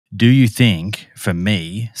Do you think, for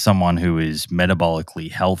me, someone who is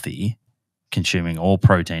metabolically healthy, consuming all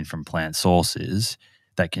protein from plant sources,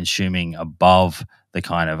 that consuming above the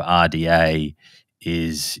kind of RDA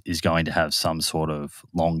is going to have some sort of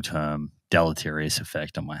long-term deleterious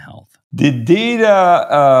effect on my health? The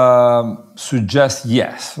data suggests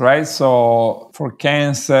yes, right? So for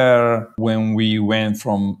cancer, when we went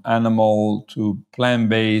from animal to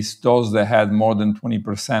plant-based, those that had more than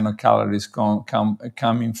 20% of calories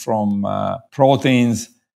coming from proteins,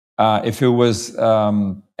 if it was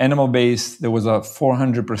animal-based, there was a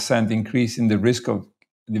 400% increase in the risk of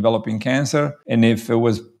developing cancer. And if it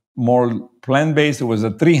was more plant-based, it was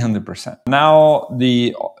a 300%. Now,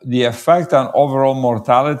 the effect on overall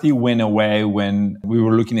mortality went away when we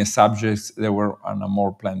were looking at subjects that were on a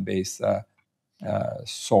more plant-based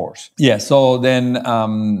source. Yeah, so then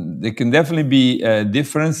there can definitely be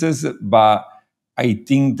differences, but I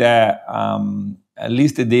think that at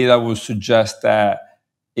least the data would suggest that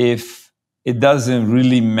if it doesn't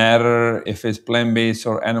really matter if it's plant-based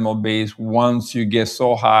or animal-based once you get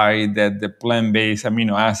so high that the plant-based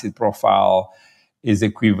amino acid profile is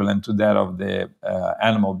equivalent to that of the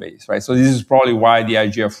animal-based, right? So this is probably why the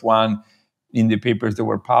IGF-1 in the papers that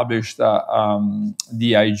were published, the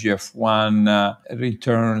IGF-1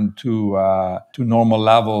 returned to normal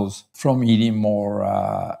levels from eating more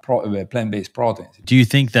plant-based proteins. Do you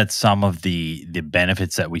think that some of the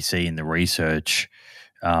benefits that we see in the research,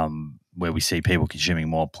 where we see people consuming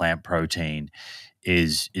more plant protein,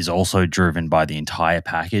 is also driven by the entire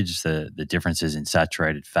package, the differences in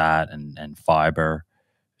saturated fat and fiber,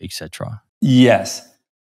 etc.? Yes.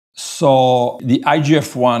 So the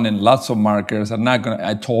IGF-1 and lots of markers are not going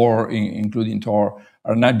to, TOR, including TOR,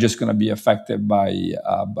 are not just going to be affected by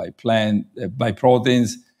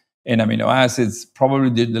proteins and amino acids.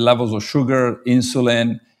 Probably the levels of sugar,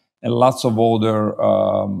 insulin, and lots of other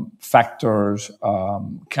factors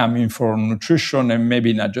coming from nutrition, and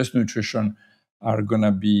maybe not just nutrition, are going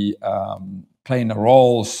to be playing a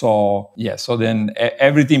role. So yeah, so then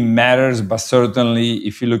everything matters, but certainly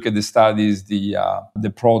if you look at the studies,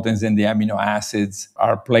 the proteins and the amino acids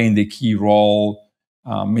are playing the key role.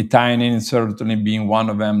 Methionine certainly being one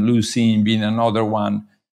of them, leucine being another one.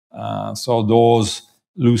 So those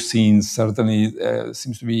leucines certainly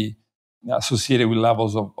seems to be associated with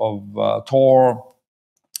levels of TOR,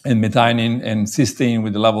 and methionine and cysteine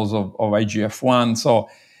with the levels of IGF-1. So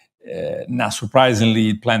not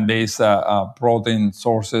surprisingly, plant-based protein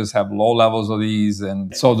sources have low levels of these.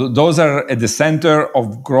 And so those are at the center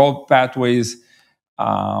of growth pathways,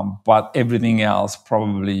 but everything else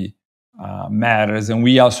probably matters. And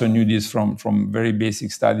we also knew this from very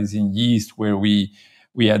basic studies in yeast, where we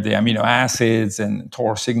had the amino acids and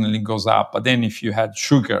TOR signaling goes up. But then if you had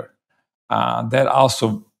sugar, that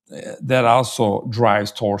also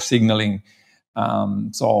drives TOR signaling.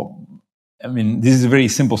 So, I mean, this is a very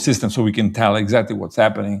simple system, so we can tell exactly what's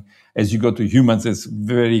happening. As you go to humans, it's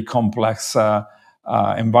very complex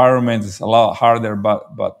environment. It's a lot harder,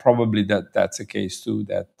 but probably that's the case too,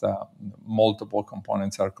 that multiple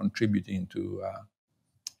components are contributing to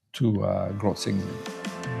growth signaling.